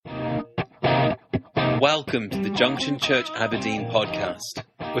Welcome to the Junction Church Aberdeen podcast.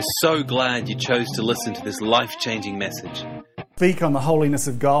 We're so glad you chose to listen to this life-changing message. Speak on the holiness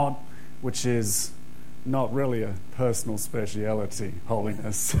of God, which is not really a personal speciality,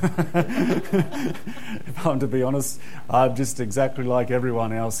 holiness. If I'm to be honest, I'm just exactly like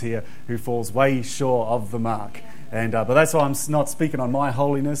everyone else here who falls way short of the mark. But that's why I'm not speaking on my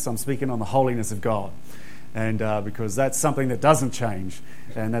holiness, I'm speaking on the holiness of God. And because that's something that doesn't change,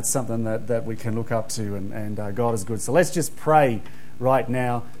 and that's something that we can look up to, and God is good. So let's just pray right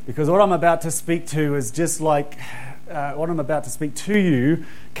now, because what I'm about to speak to is just like what I'm about to speak to you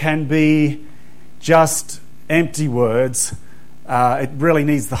can be just empty words. It really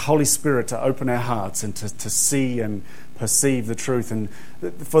needs the Holy Spirit to open our hearts and to see and perceive the truth, and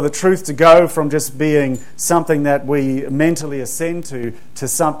for the truth to go from just being something that we mentally ascend to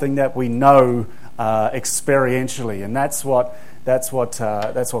something that we know experientially, and that's what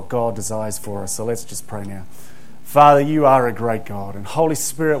God desires for us. So let's just pray now. Father, you are a great God, and Holy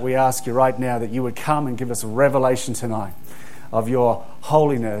Spirit, we ask you right now that you would come and give us a revelation tonight of your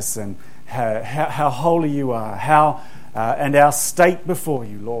holiness and how holy you are, and our state before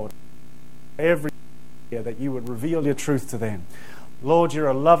you, Lord. Every day that you would reveal your truth to them. Lord, you're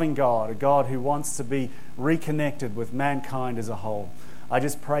a loving God, a God who wants to be reconnected with mankind as a whole. I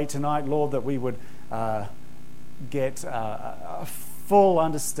just pray tonight, Lord, that we would get a full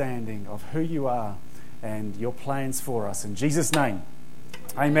understanding of who you are and your plans for us. In Jesus' name,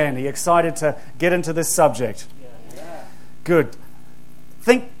 amen. Are you excited to get into this subject? Yeah. Good.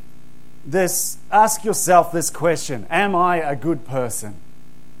 Ask yourself this question: am I a good person?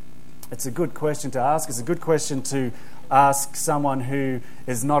 It's a good question to ask. It's a good question to ask someone who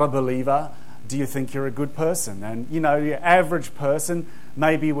is not a believer. Do you think you're a good person? And, your average person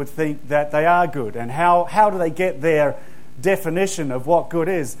maybe would think that they are good. And how do they get their definition of what good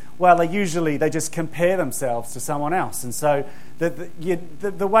is? Well, they just compare themselves to someone else. And so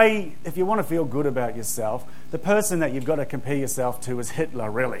the way, if you want to feel good about yourself, the person that you've got to compare yourself to is Hitler,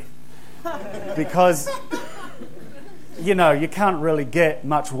 really. Because, you can't really get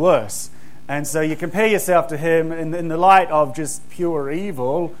much worse. And so you compare yourself to him in the light of just pure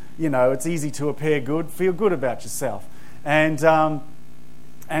evil. It's easy to feel good about yourself. And so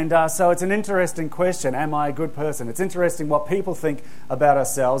it's an interesting question: am I a good person? It's interesting what people think about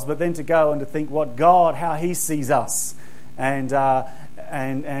ourselves, but then to go and to think what God, how He sees us, and how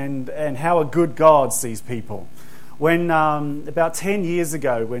a good God sees people. When about 10 years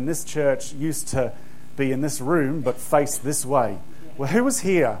ago, when this church used to be in this room but faced this way, well, who was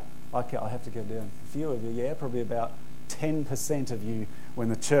here? Okay, I'll have to go down. A few of you, yeah, probably about 10% of you when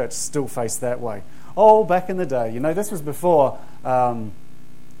the church still faced that way. Oh, back in the day, this was before.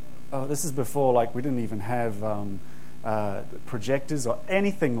 This is before, we didn't even have projectors or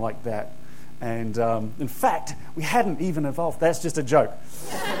anything like that. And in fact, we hadn't even evolved. That's just a joke.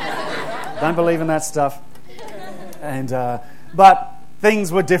 Don't believe in that stuff. But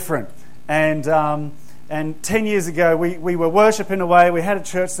things were different. And 10 years ago, we were worshipping away. We had a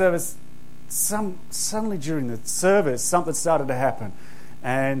church service. Suddenly during the service, something started to happen.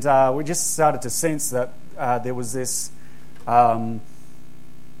 And we just started to sense that there was this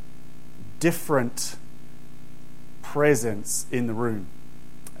different presence in the room.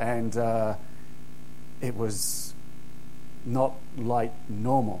 And it was not like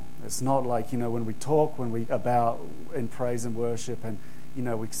normal. It's not like, when we talk, about in praise and worship, and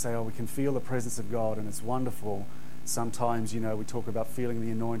we say, we can feel the presence of God, and it's wonderful. Sometimes, we talk about feeling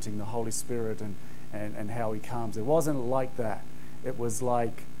the anointing, the Holy Spirit, and how He comes. It wasn't like that. It was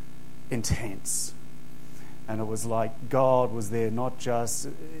like intense. And it was like God was there, not just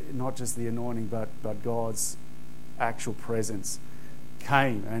the anointing, but God's actual presence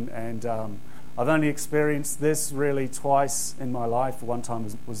came. And I've only experienced this really twice in my life. One time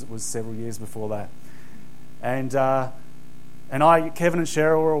was several years before that. And Kevin and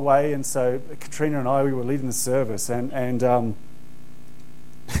Cheryl were away, and so Katrina and we were leading the service, and I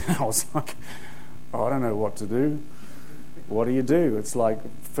was like, I don't know what to do. What do you do? It's like,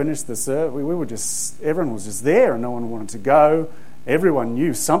 finish the service. Everyone was just there, and no one wanted to go. Everyone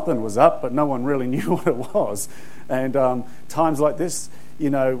knew something was up, but no one really knew what it was. And times like this,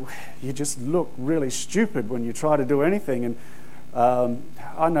 you just look really stupid when you try to do anything. And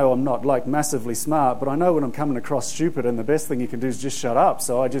I know I'm not massively smart, but I know when I'm coming across stupid, and the best thing you can do is just shut up.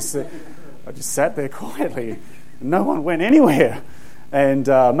 So I just sat there quietly. No one went anywhere. And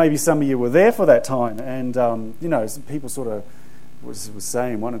maybe some of you were there for that time. And some people sort of was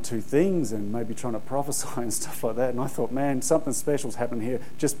saying one or two things and maybe trying to prophesy and stuff like that. And I thought, man, something special's happened here.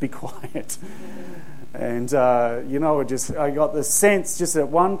 Just be quiet. And I got the sense just at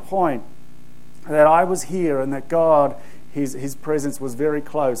one point that I was here and that God, His presence was very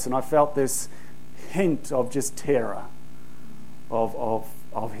close, and I felt this hint of just terror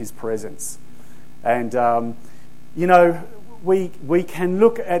of His presence. And we can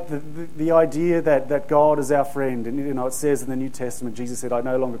look at the idea that God is our friend, and it says in the New Testament, Jesus said, "I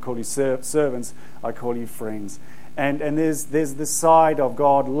no longer call you servants, I call you friends." And there's this side of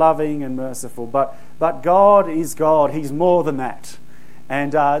God, loving and merciful, but God is God. He's more than that.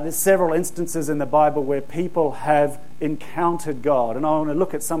 And there's several instances in the Bible where people have encountered God, and I want to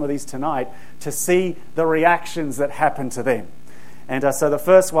look at some of these tonight to see the reactions that happen to them. And so the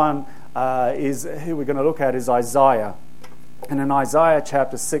first one is who we're going to look at is Isaiah. And in Isaiah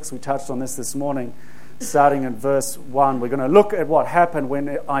chapter 6, we touched on this morning, starting in verse 1. We're going to look at what happened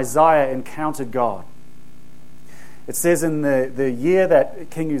when Isaiah encountered God. It says, "In the year that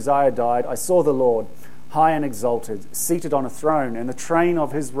King Uzziah died, I saw the Lord, high and exalted, seated on a throne, and the train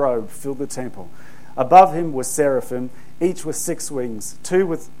of his robe filled the temple. Above him were seraphim, each with 6 wings.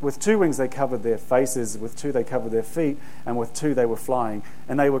 With 2 wings they covered their faces, with 2 they covered their feet, and with 2 they were flying.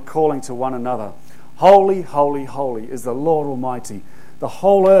 And they were calling to one another, 'Holy, holy, holy is the Lord Almighty. The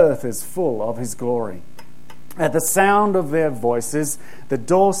whole earth is full of His glory.' At the sound of their voices, the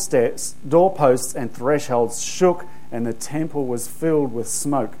doorposts and thresholds shook, and the temple was filled with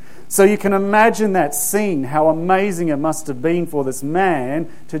smoke." So you can imagine that scene, how amazing it must have been for this man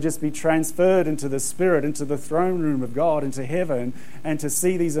to just be transferred into the Spirit, into the throne room of God, into heaven, and to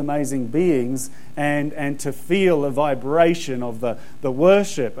see these amazing beings and to feel the vibration of the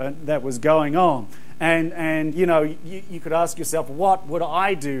worship that was going on. And you could ask yourself, what would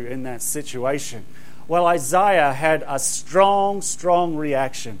I do in that situation? Well, Isaiah had a strong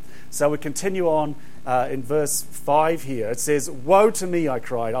reaction. So we continue on in verse 5 here. It says, "Woe to me, I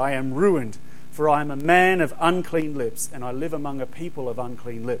cried, I am ruined, for I am a man of unclean lips, and I live among a people of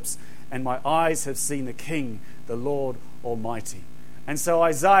unclean lips, and my eyes have seen the King, the Lord Almighty." And so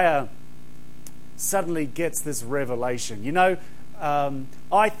Isaiah suddenly gets this revelation.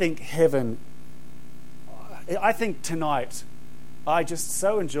 I think tonight, I just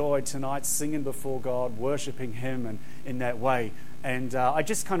so enjoyed tonight singing before God, worshipping Him and in that way. And I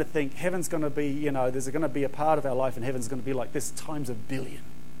just kind of think heaven's going to be, there's going to be a part of our life in heaven's going to be like this times a billion.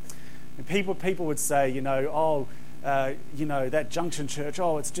 And people would say, that Junction Church,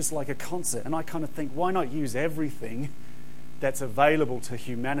 it's just like a concert. And I kind of think, why not use everything that's available to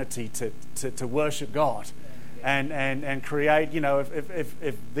humanity to worship God? And create,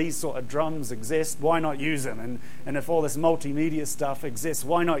 if these sort of drums exist, why not use them? And if all this multimedia stuff exists,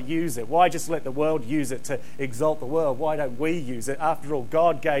 why not use it? Why just let the world use it to exalt the world? Why don't we use it? After all,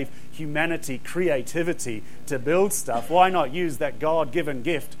 God gave humanity creativity to build stuff. Why not use that God-given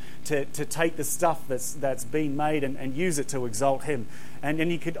gift to take the stuff that's been made and use it to exalt Him? And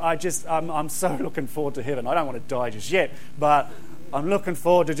I'm so looking forward to heaven. I don't want to die just yet, but I'm looking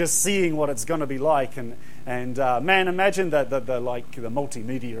forward to just seeing what it's going to be like. And man, imagine the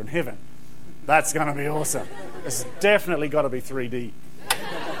multimedia in heaven. That's going to be awesome. It's definitely got to be 3D.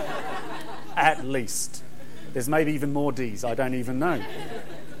 At least. There's maybe even more Ds. I don't even know.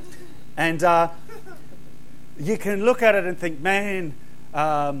 And you can look at it and think, man,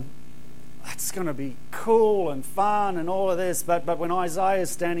 that's going to be cool and fun and all of this. But when Isaiah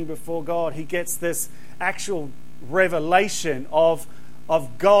is standing before God, he gets this actual revelation of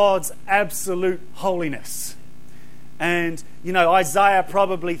God's absolute holiness. And, Isaiah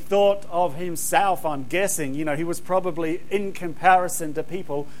probably thought of himself, I'm guessing, he was probably, in comparison to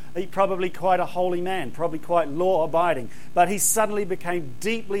people, probably quite a holy man, probably quite law-abiding. But he suddenly became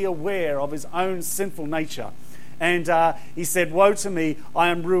deeply aware of his own sinful nature. And he said, "Woe to me, I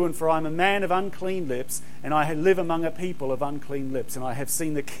am ruined, for I am a man of unclean lips, and I live among a people of unclean lips, and I have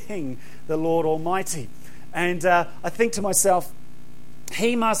seen the King, the Lord Almighty." And I think to myself,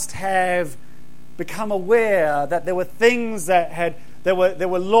 he must have become aware that there were things there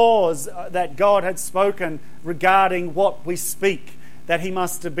were laws that God had spoken regarding what we speak, that he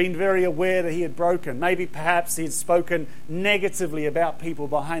must have been very aware that he had broken. Maybe perhaps he had spoken negatively about people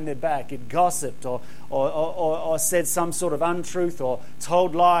behind their back. He'd gossiped or said some sort of untruth or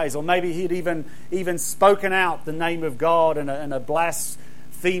told lies, or maybe he'd even spoken out the name of God in a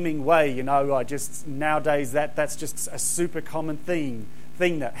blaspheming way. Nowadays that's just a super common thing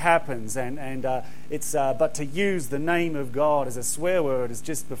that happens, and it's but to use the name of God as a swear word is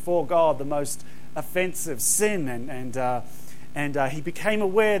just before God the most offensive sin, and he became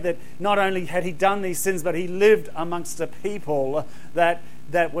aware that not only had he done these sins, but he lived amongst a people that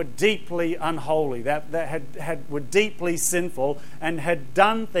were deeply unholy, that were deeply sinful, and had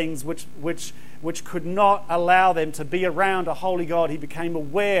done things which which could not allow them to be around a holy God. He became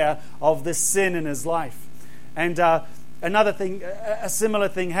aware of this sin in his life. And another thing, a similar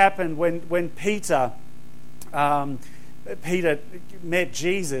thing happened when Peter met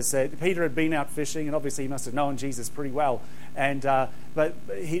Jesus. Peter had been out fishing, and obviously he must have known Jesus pretty well. And but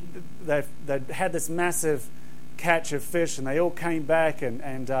they had this massive catch of fish, and they all came back,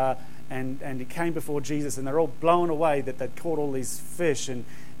 and he came before Jesus, and they're all blown away that they'd caught all these fish. And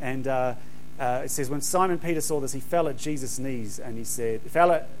it says, when Simon Peter saw this, he fell at Jesus' knees, and he said,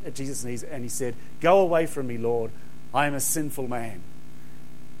 "Go away from me, Lord, I am a sinful man."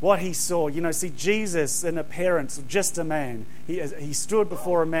 What he saw, see, Jesus in appearance, just a man. He stood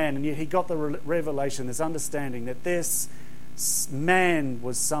before a man, and yet he got the revelation, this understanding that this man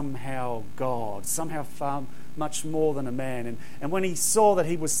was somehow God, somehow far much more than a man. And when he saw that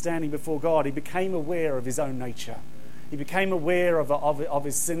he was standing before God, he became aware of his own nature. He became aware of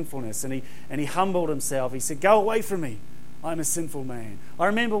his sinfulness, and he humbled himself. He said, "Go away from me. I'm a sinful man." I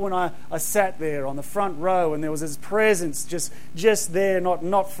remember when I sat there on the front row, and there was his presence just there,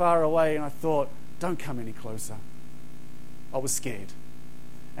 not far away, and I thought, "Don't come any closer." I was scared.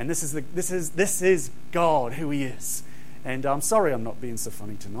 And this is God, who he is. And I'm sorry I'm not being so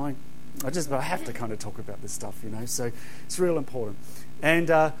funny tonight. I have to kind of talk about this stuff, so it's real important.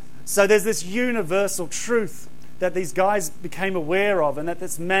 And so there's this universal truth that these guys became aware of, and that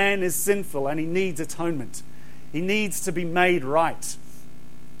this man is sinful and he needs atonement. He needs to be made right.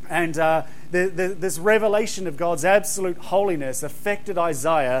 And this revelation of God's absolute holiness affected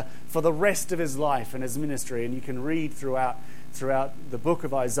Isaiah for the rest of his life and his ministry. And you can read throughout the book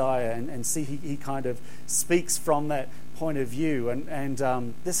of Isaiah and see he kind of speaks from that point of view. And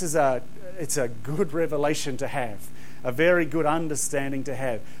it's a good revelation to have, a very good understanding to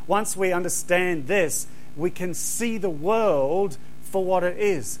have. Once we understand this, we can see the world for what it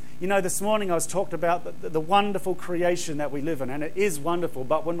is. This morning I was talked about the wonderful creation that we live in, and it is wonderful.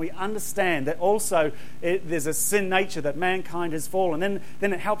 But when we understand that also there's a sin nature, that mankind has fallen,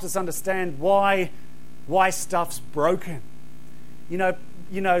 then it helps us understand why stuff's broken.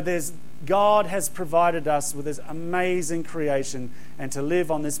 God has provided us with this amazing creation and to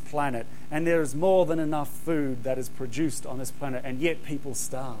live on this planet, and there is more than enough food that is produced on this planet, and yet people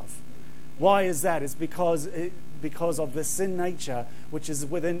starve. Why is that? It's because of the sin nature which is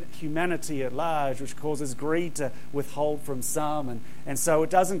within humanity at large, which causes greed to withhold from some, and so it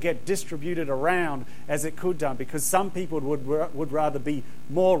doesn't get distributed around as it could do, because some people would rather be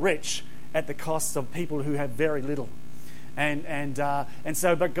more rich at the cost of people who have very little.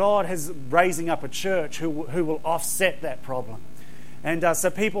 But God is raising up a church who will offset that problem. And so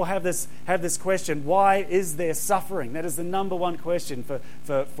people have this question: why is there suffering? That is the number one question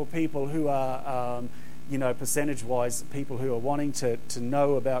for people who are, percentage-wise, people who are wanting to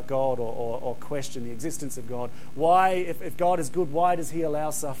know about God or question the existence of God. Why, if God is good, why does he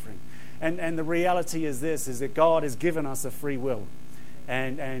allow suffering? And the reality is this: is that God has given us a free will,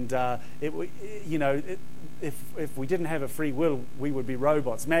 if we didn't have a free will, we would be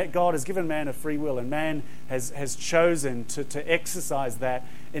robots. God has given man a free will, and man has chosen to exercise that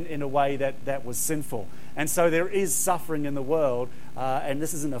in a way that was sinful. And so there is suffering in the world, and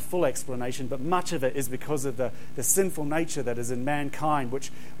this isn't a full explanation, but much of it is because of the sinful nature that is in mankind,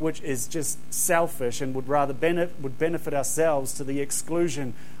 which is just selfish and would rather benefit ourselves to the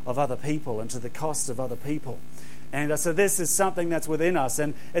exclusion of other people and to the cost of other people. And so this is something that's within us.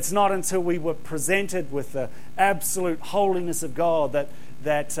 And it's not until we were presented with the absolute holiness of God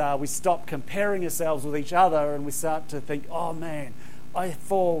that we stop comparing ourselves with each other, and we start to think, oh man, I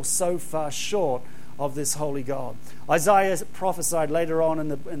fall so far short of this holy God. Isaiah prophesied later on in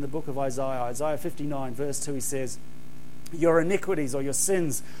the book of Isaiah 59 verse 2, he says, "Your iniquities or your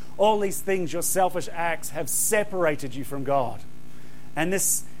sins, all these things, your selfish acts have separated you from God." And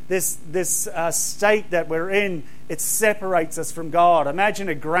this state that we're in, it separates us from God. Imagine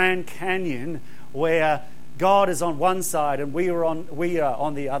a Grand Canyon where God is on one side and we are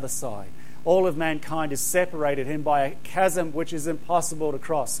on the other side. All of mankind is separated him by a chasm which is impossible to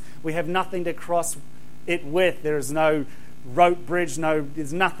cross. We have nothing to cross it with. There is no rope bridge,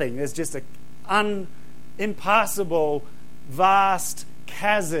 there's nothing. There's just an impassable, vast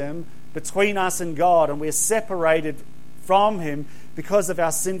chasm between us and God, and we're separated from him because of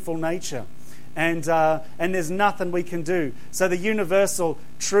our sinful nature. And there's nothing we can do. So the universal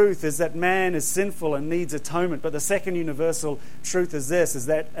truth is that man is sinful and needs atonement. But the second universal truth is this, is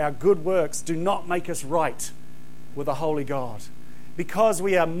that our good works do not make us right with a holy God. Because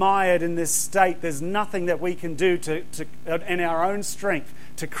we are mired in this state, there's nothing that we can do to in our own strength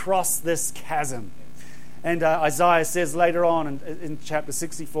to cross this chasm. And Isaiah says later on in chapter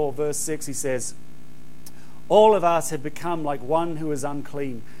 64, verse 6, he says, all of us have become like one who is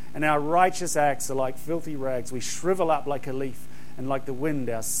unclean, and our righteous acts are like filthy rags. We shrivel up like a leaf, and like the wind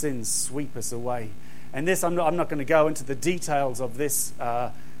our sins sweep us away. And this, I'm not going to go into the details of this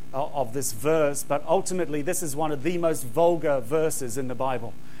verse, but ultimately this is one of the most vulgar verses in the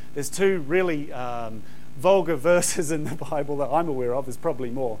Bible. There's two really vulgar verses in the Bible that I'm aware of. There's probably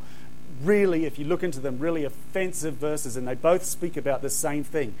more. Really, if you look into them, really offensive verses, and they both speak about the same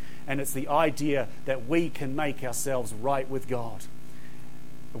thing, and it's the idea that we can make ourselves right with God.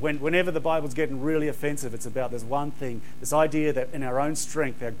 Whenever the Bible's getting really offensive, it's about this one thing, this idea that in our own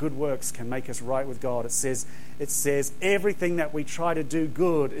strength, our good works can make us right with God. It says everything that we try to do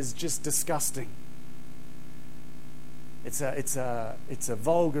good is just disgusting. It's a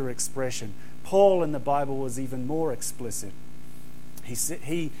vulgar expression. Paul in the Bible was even more explicit.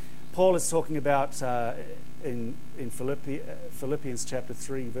 Paul is talking about in Philippians chapter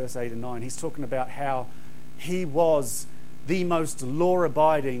 3, verse 8 and 9. He's talking about how he was the most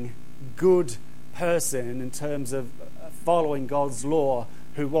law-abiding, good person in terms of following God's law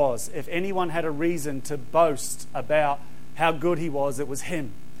who was. If anyone had a reason to boast about how good he was, it was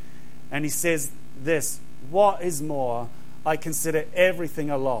him. And he says this, what is more, I consider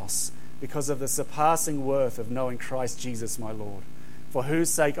everything a loss because of the surpassing worth of knowing Christ Jesus my Lord, for whose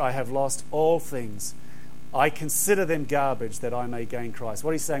sake I have lost all things. I consider them garbage that I may gain Christ.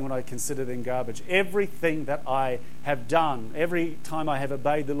 What he's saying when I consider them garbage, everything that I have done, every time I have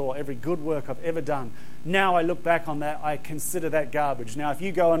obeyed the law, every good work I've ever done, now I look back on that, I consider that garbage. Now, if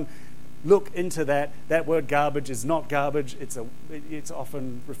you go and look into that word garbage is not garbage. It's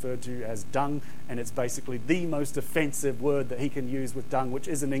often referred to as dung, and it's basically the most offensive word that he can use with dung, which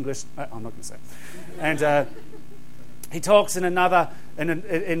is in English. I'm not going to say. And he talks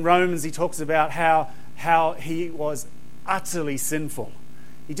in Romans, he talks about how he was utterly sinful.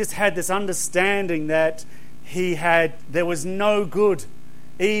 He just had this understanding that there was no good.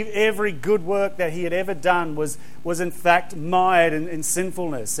 Every good work that he had ever done was in fact mired in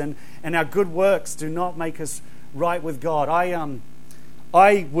sinfulness, and our good works do not make us right with God.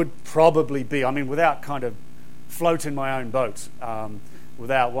 I would probably be, without kind of floating my own boat,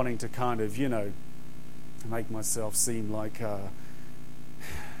 without wanting to kind of, make myself seem like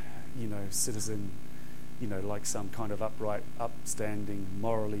citizen, like some kind of upright, upstanding,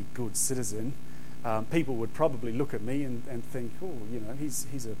 morally good citizen. People would probably look at me and think, oh,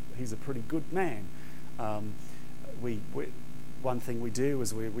 he's a pretty good man. One thing we do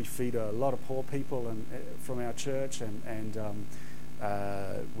is we feed a lot of poor people from our church, and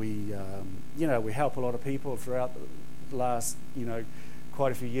we help a lot of people throughout the last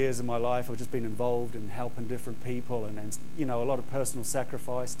quite a few years of my life. I've just been involved in helping different people, and a lot of personal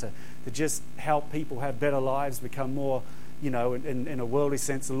sacrifice to just help people have better lives, become more, in a worldly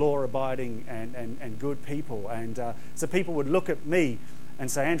sense, law-abiding and good people. And so people would look at me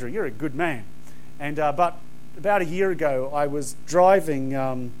and say, Andrew, you're a good man. And but about a year ago, I was driving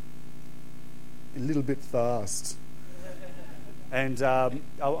a little bit fast. And I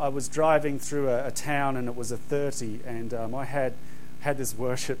was driving through a town, and it was a 30, and I had this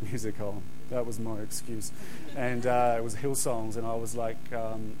worship music on. That was my excuse. And it was Hillsongs, and I was like,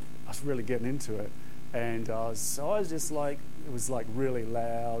 I was really getting into it. And I was just like, it was like really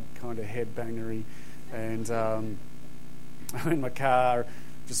loud, kind of headbangery. And I'm in my car,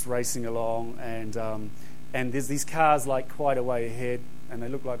 just racing along, and there's these cars like quite a way ahead, and they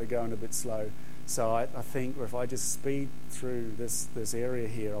look like they're going a bit slow. So I think if I just speed through this area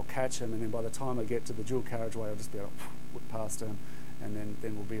here, I'll catch him, and then by the time I get to the dual carriageway, I'll just be able to whip past him, and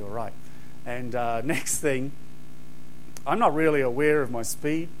then we'll be all right. And next thing, I'm not really aware of my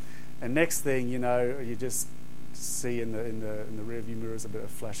speed. And next thing, you just see in the rearview mirrors a bit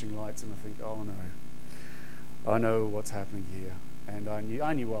of flashing lights, and I think, oh no, I know what's happening here. And I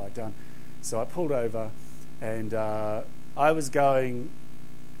knew what I'd done, so I pulled over, and I was going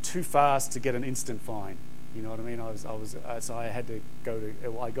too fast to get an instant fine. You know what I mean? So I had to go to.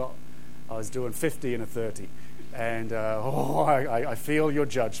 I was doing 50 and a 30, and I feel your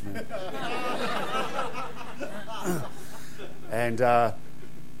judgment. And.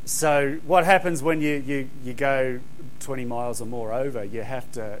 So what happens when you go 20 miles or more over? You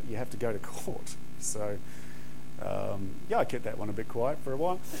have to go to court. So I kept that one a bit quiet for a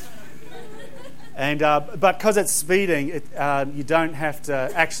while. And but because it's speeding, you don't have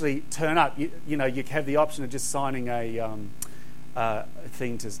to actually turn up. You have the option of just signing a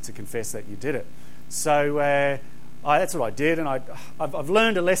thing to confess that you did it. So that's what I did, and I've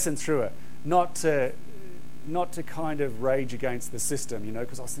learned a lesson through it, not to to kind of rage against the system,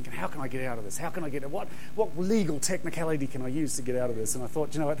 because I was thinking, how can I get out of this? How can I get it? What legal technicality can I use to get out of this? And I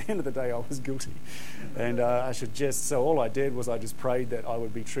thought, at the end of the day, I was guilty, and so all I did was I just prayed that I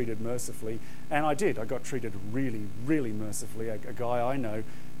would be treated mercifully, and I did. I got treated really, really mercifully. A guy I know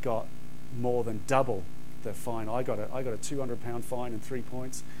got more than double the fine. I got a £200 fine and 3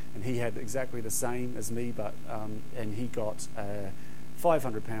 points, and he had exactly the same as me, but and he got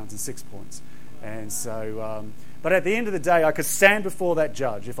 £500 and 6 points. And so, but at the end of the day, I could stand before that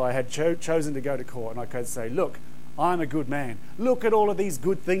judge if I had chosen to go to court, and I could say, look, I'm a good man. Look at all of these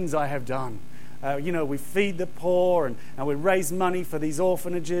good things I have done. We feed the poor, and we raise money for these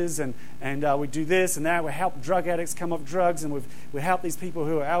orphanages, and we do this and that. We help drug addicts come off drugs, and we help these people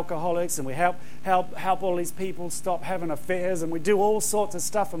who are alcoholics, and we help all these people stop having affairs, and we do all sorts of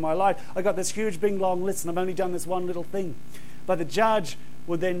stuff in my life. I got this huge, big, long list, and I've only done this one little thing. But the judge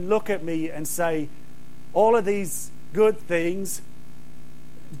would then look at me and say, all of these good things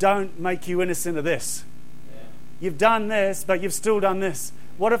don't make you innocent of this. Yeah. You've done this, but you've still done this.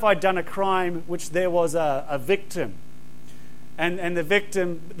 What if I'd done a crime which there was a victim, and the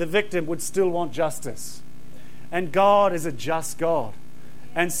victim would still want justice? And God is a just God.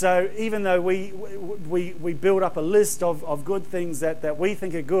 And so even though we build up a list of good things that we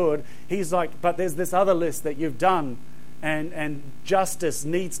think are good, he's like, but there's this other list that you've done, and justice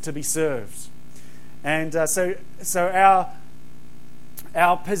needs to be served. And so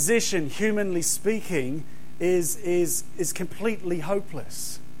our position, humanly speaking, is completely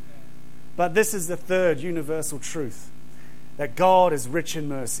hopeless. But this is the third universal truth, that God is rich in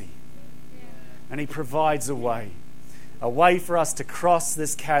mercy, and he provides a way for us to cross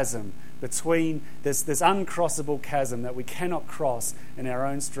this chasm between this uncrossable chasm that we cannot cross in our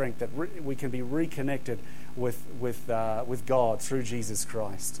own strength, that we can be reconnected with God through Jesus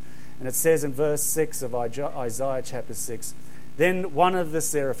Christ. And it says in verse 6 of Isaiah chapter 6, then one of the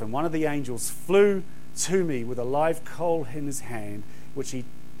seraphim, one of the angels, flew to me with a live coal in his hand, which he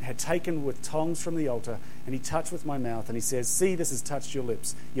had taken with tongs from the altar, and he touched with my mouth, and he says, see, this has touched your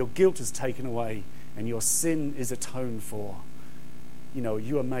lips. Your guilt is taken away, and your sin is atoned for.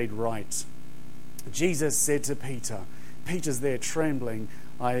 You are made right. Jesus said to Peter's there trembling,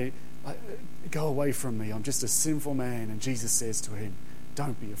 I go away from me, I'm just a sinful man. And Jesus says to him,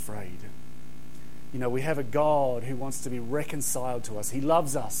 don't be afraid. We have a God who wants to be reconciled to us. He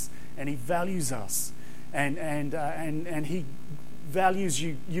loves us, and he values us, and he values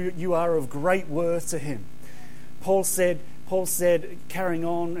you. You are of great worth to him. Paul said, carrying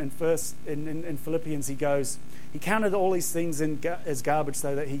on in Philippians, he counted all these things as garbage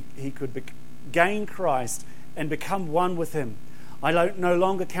so that he could gain Christ and become one with him. I no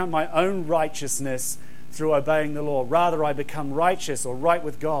longer count my own righteousness through obeying the law. Rather, I become righteous or right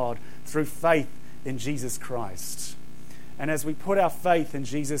with God through faith in Jesus Christ. And as we put our faith in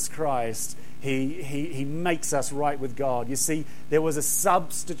Jesus Christ, He makes us right with God. You see, there was a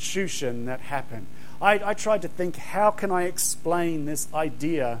substitution that happened. I tried to think, how can I explain this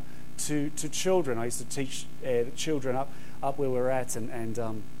idea to children? I used to teach the children up where we're at,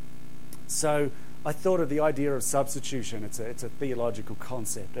 and so I thought of the idea of substitution. It's a theological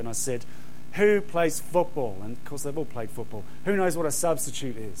concept, and I said, who plays football? And of course they've all played football. Who knows what a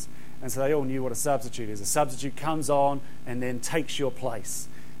substitute is? And so they all knew what a substitute is. A substitute comes on and then takes your place.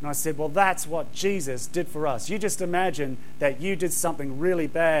 And I said, well, that's what Jesus did for us. You just imagine that you did something really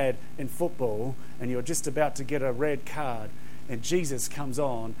bad in football and you're just about to get a red card, and Jesus comes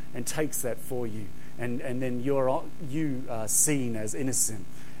on and takes that for you. And then you are seen as innocent.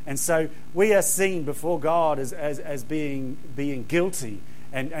 And so we are seen before God as being guilty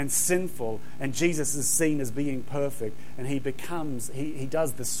and sinful, and Jesus is seen as being perfect, and he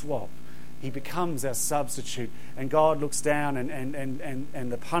does the swap. He becomes our substitute, and God looks down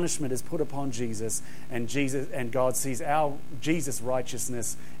and the punishment is put upon Jesus, and God sees our Jesus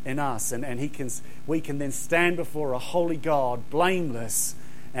righteousness in us, and we can then stand before a holy God, blameless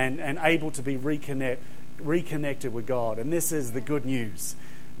and able to be reconnected with God. And this is the good news.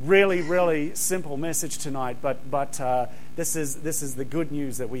 Really, really simple message tonight, but this is the good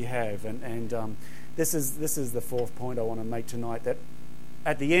news that we have, and this is the fourth point I want to make tonight. That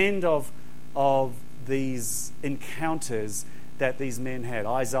at the end of these encounters that these men had,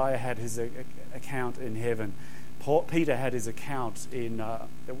 Isaiah had his account in heaven. Peter had his account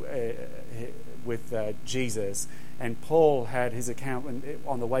with Jesus, and Paul had his account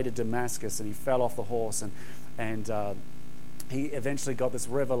on the way to Damascus, and he fell off the horse, and he eventually got this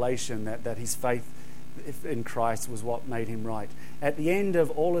revelation that his faith in Christ was what made him right. At the end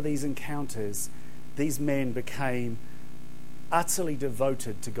of all of these encounters, these men became utterly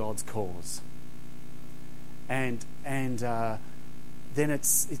devoted to God's cause. And then it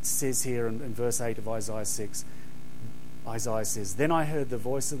says here in verse 8 of Isaiah 6, Isaiah says, "Then I heard the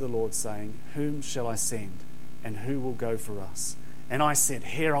voice of the Lord saying, 'Whom shall I send, and who will go for us?' And I said,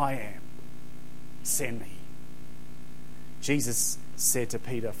 'Here I am, send me.'" Jesus said to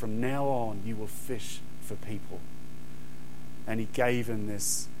Peter, "From now on you will fish for people." And he gave him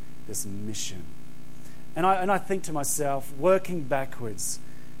this mission. And I think to myself, working backwards,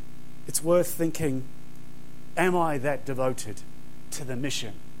 it's worth thinking, am I that devoted to the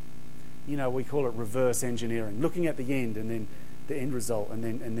mission? You know, we call it reverse engineering, looking at the end and then the end result and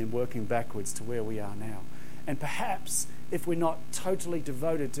then working backwards to where we are now. And perhaps if we're not totally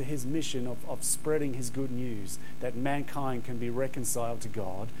devoted to his mission of spreading his good news, that mankind can be reconciled to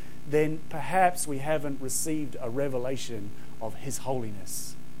God, then perhaps we haven't received a revelation of his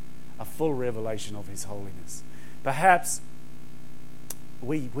holiness, a full revelation of his holiness. Perhaps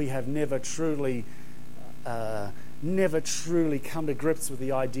we have never truly come to grips with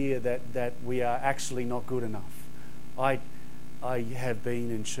the idea that we are actually not good enough. I have been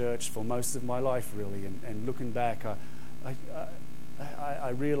in church for most of my life, really, and looking back, I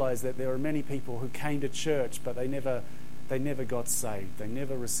realize that there are many people who came to church, but they never got saved. They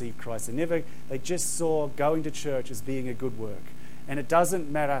never received Christ. They just saw going to church as being a good work. And it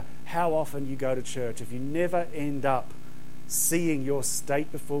doesn't matter how often you go to church, if you never end up seeing your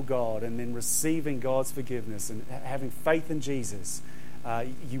state before God and then receiving God's forgiveness and having faith in Jesus,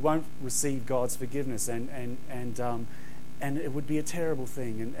 you won't receive God's forgiveness, and it would be a terrible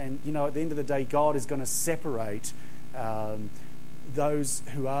thing. And you know, at the end of the day, God is going to separate those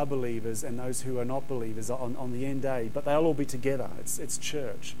who are believers and those who are not believers on the end day, but they'll all be together. It's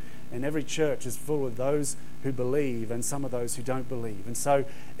church, and every church is full of those who believe and some of those who don't believe. And so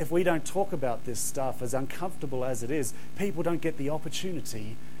if we don't talk about this stuff, as uncomfortable as it is, people don't get the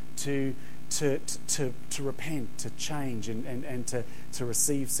opportunity to repent, to change, and to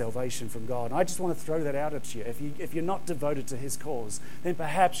receive salvation from God. And I just want to throw that out at you. If you're not devoted to his cause, then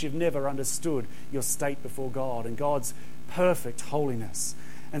perhaps you've never understood your state before God and God's perfect holiness.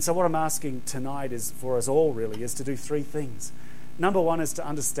 And so what I'm asking tonight is for us all, really, is to do three things. Number one is to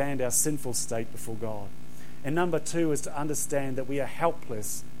understand our sinful state before God. And number two is to understand that we are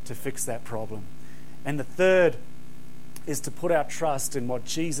helpless to fix that problem. And the third is to put our trust in what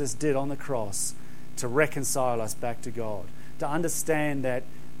Jesus did on the cross to reconcile us back to God. To understand that,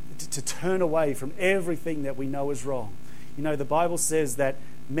 to turn away from everything that we know is wrong. You know, the Bible says that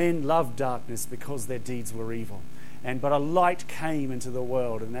men loved darkness because their deeds were evil. But a light came into the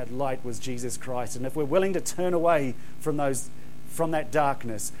world, and that light was Jesus Christ. And if we're willing to turn away from that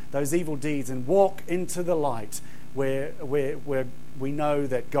darkness, those evil deeds, and walk into the light where we know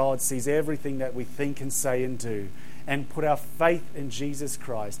that God sees everything that we think and say and do, and put our faith in Jesus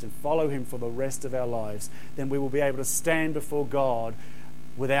Christ and follow him for the rest of our lives, then we will be able to stand before God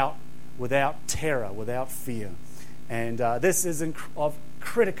without terror, without fear. And this is of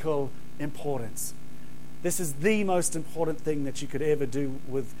critical importance. This is the most important thing that you could ever do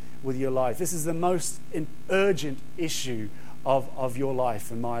with your life. This is the most urgent issue of your life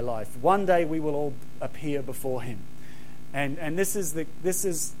and my life. One day we will all appear before him. And this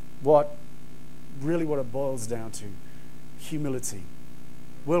is what it boils down to. Humility.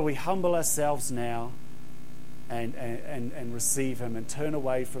 Will we humble ourselves now and receive him and turn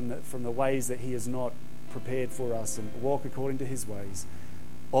away from the ways that he has not prepared for us and walk according to his ways?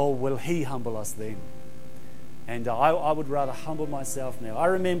 Or will he humble us then? And I would rather humble myself now. I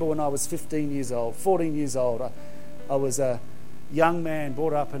remember when I was 14 years old, I was a young man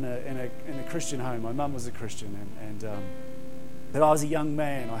brought up in a Christian home. My mum was a Christian, but I was a young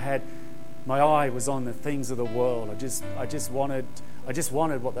man. My eye was on the things of the world. I just wanted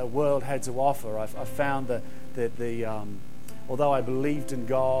what the world had to offer. I found that although I believed in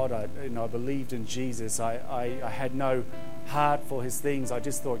God, I believed in Jesus, I had no heart for his things. I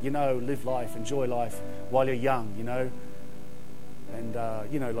just thought, live life, enjoy life while you're young, and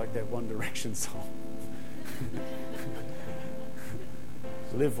like that One Direction song.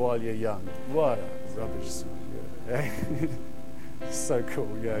 Live while you're young. What a rubbish song. Yeah. So cool.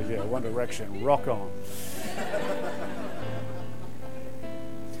 Yeah. One Direction. Rock on.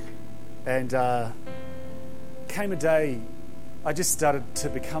 And came a day I just started to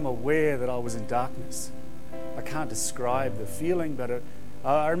become aware that I was in darkness. I can't describe the feeling, but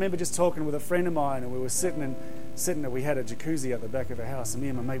I remember just talking with a friend of mine, and we were sitting. We had a jacuzzi at the back of our house, and me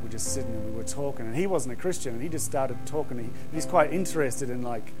and my mate were just sitting, and we were talking. And he wasn't a Christian, and he just started talking. He's quite interested in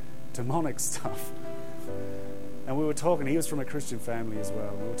like demonic stuff. And we were talking. He was from a Christian family as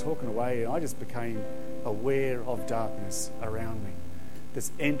well. We were talking away, and I just became aware of darkness around me.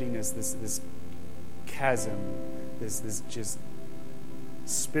 This emptiness, this chasm. There's just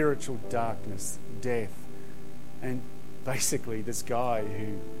spiritual darkness, death. And basically this guy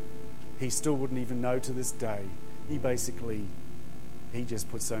who he still wouldn't even know to this day, he just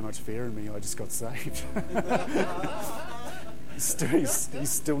put so much fear in me, I just got saved. He's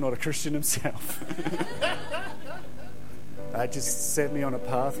still not a Christian himself. It just set me on a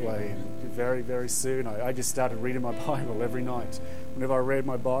pathway, and very, very soon I just started reading my Bible every night. Whenever I read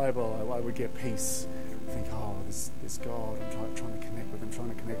my Bible, I would get peace. I think, this God, I'm trying to connect with him,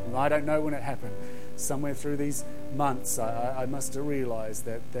 I don't know when it happened. Somewhere through these months, I must have realised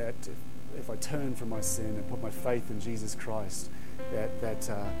that if I turn from my sin and put my faith in Jesus Christ, that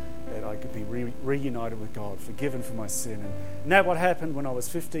I could be reunited with God, forgiven for my sin. And that's what happened when I was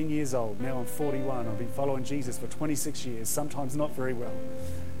 15 years old. Now I'm 41. I've been following Jesus for 26 years, sometimes not very well.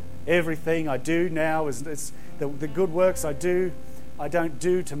 Everything I do now is the good works I don't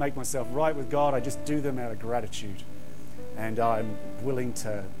do to make myself right with God. I just do them out of gratitude. And I'm willing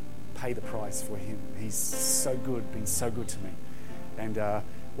to pay the price for him. He's so good, been so good to me. And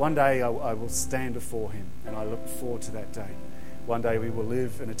one day I will stand before him, and I look forward to that day. One day we will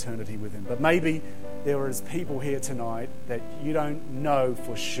live in eternity with him. But maybe there is people here tonight that you don't know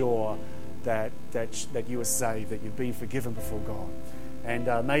for sure that you are saved, that you've been forgiven before God. And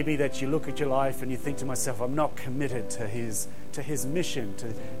maybe that you look at your life and you think to myself, I'm not committed to his mission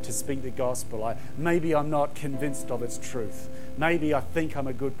to speak the gospel. Maybe I'm not convinced of its truth. Maybe I think I'm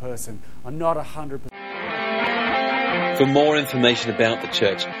a good person. I'm not 100%. For more information about the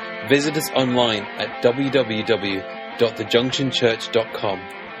church, visit us online at www.thejunctionchurch.com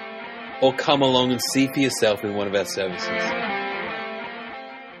or come along and see for yourself in one of our services.